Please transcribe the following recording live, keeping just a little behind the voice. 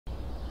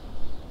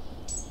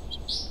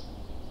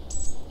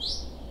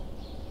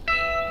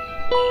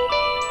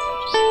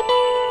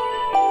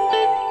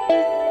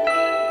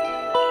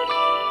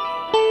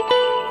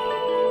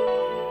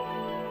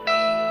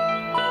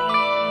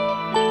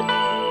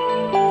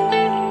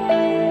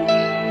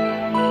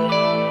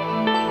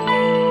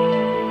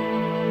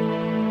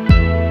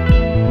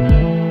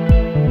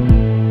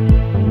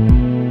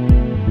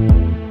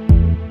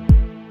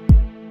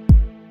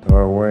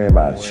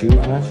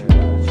achievement.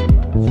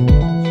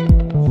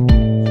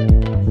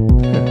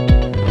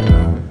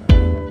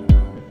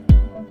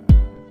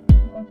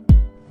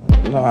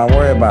 No, I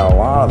worry about a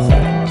lot of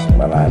things,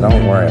 but I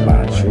don't worry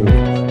about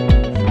achievement.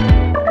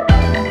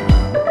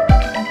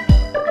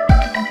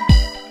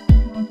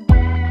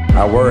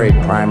 I worry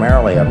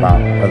primarily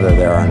about whether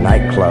there are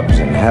nightclubs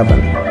in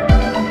heaven.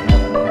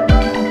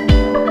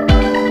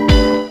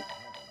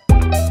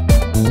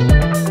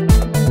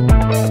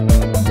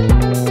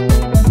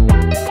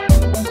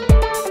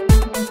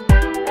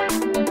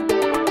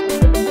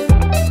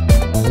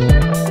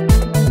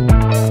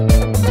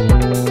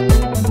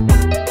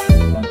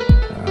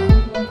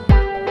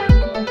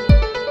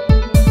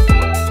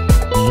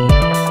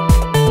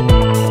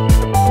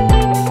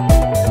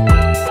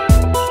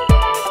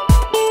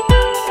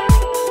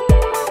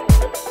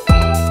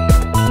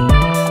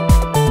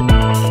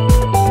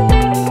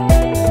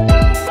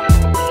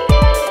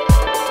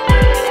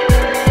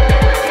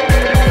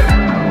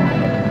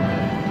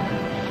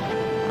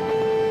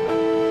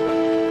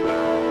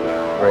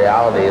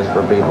 Reality is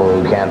for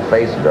people who can't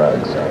face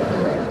drugs.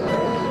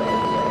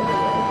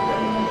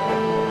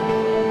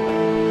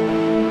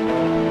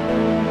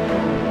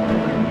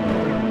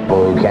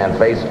 People who can't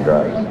face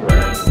drugs.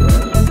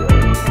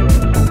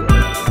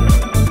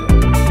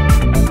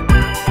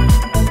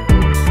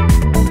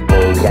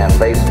 People who can't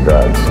face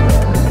drugs.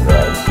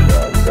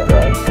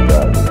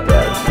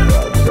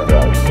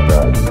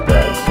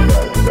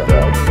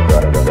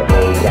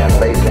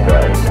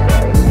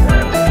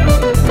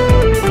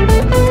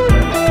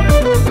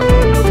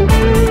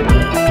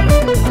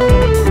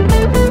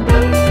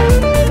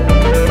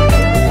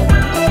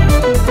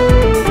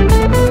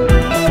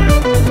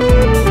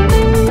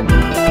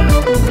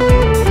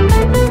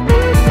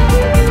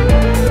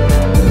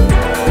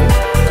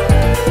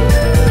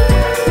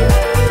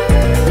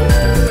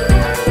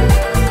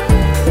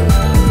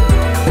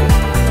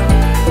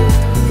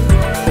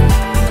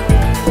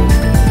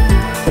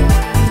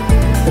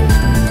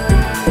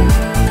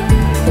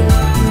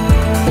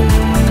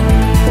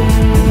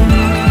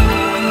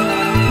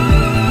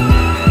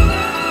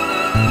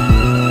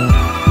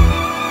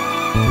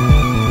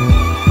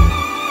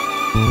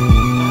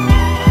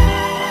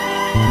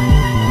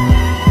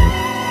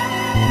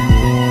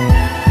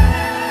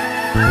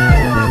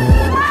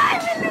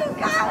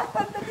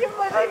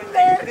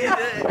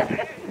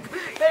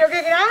 Pero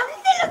qué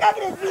grande lo que ha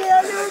crecido,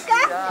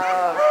 Lucas.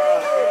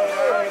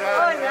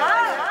 Hola.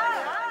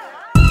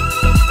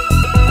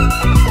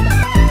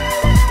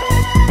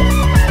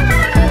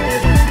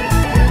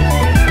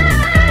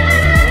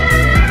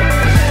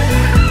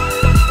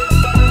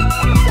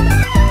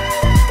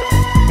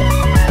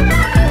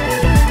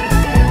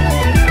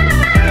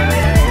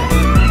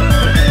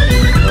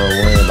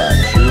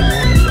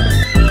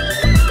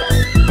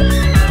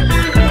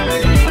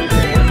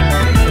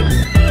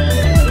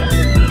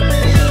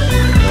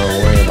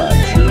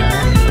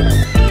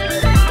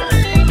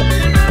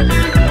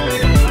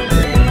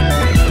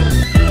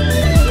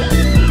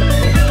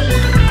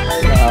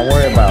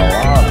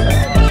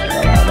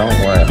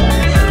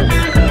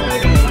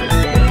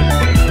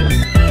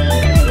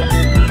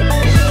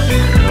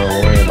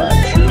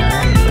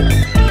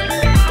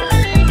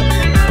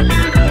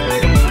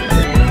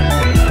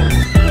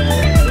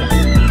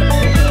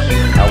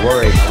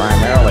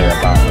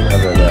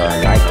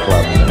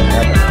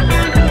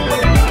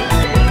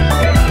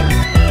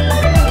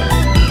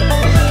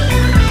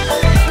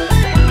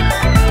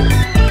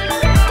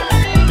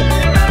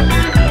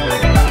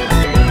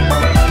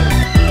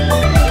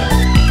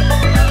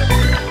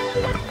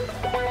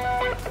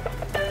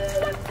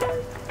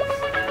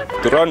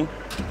 Turrón.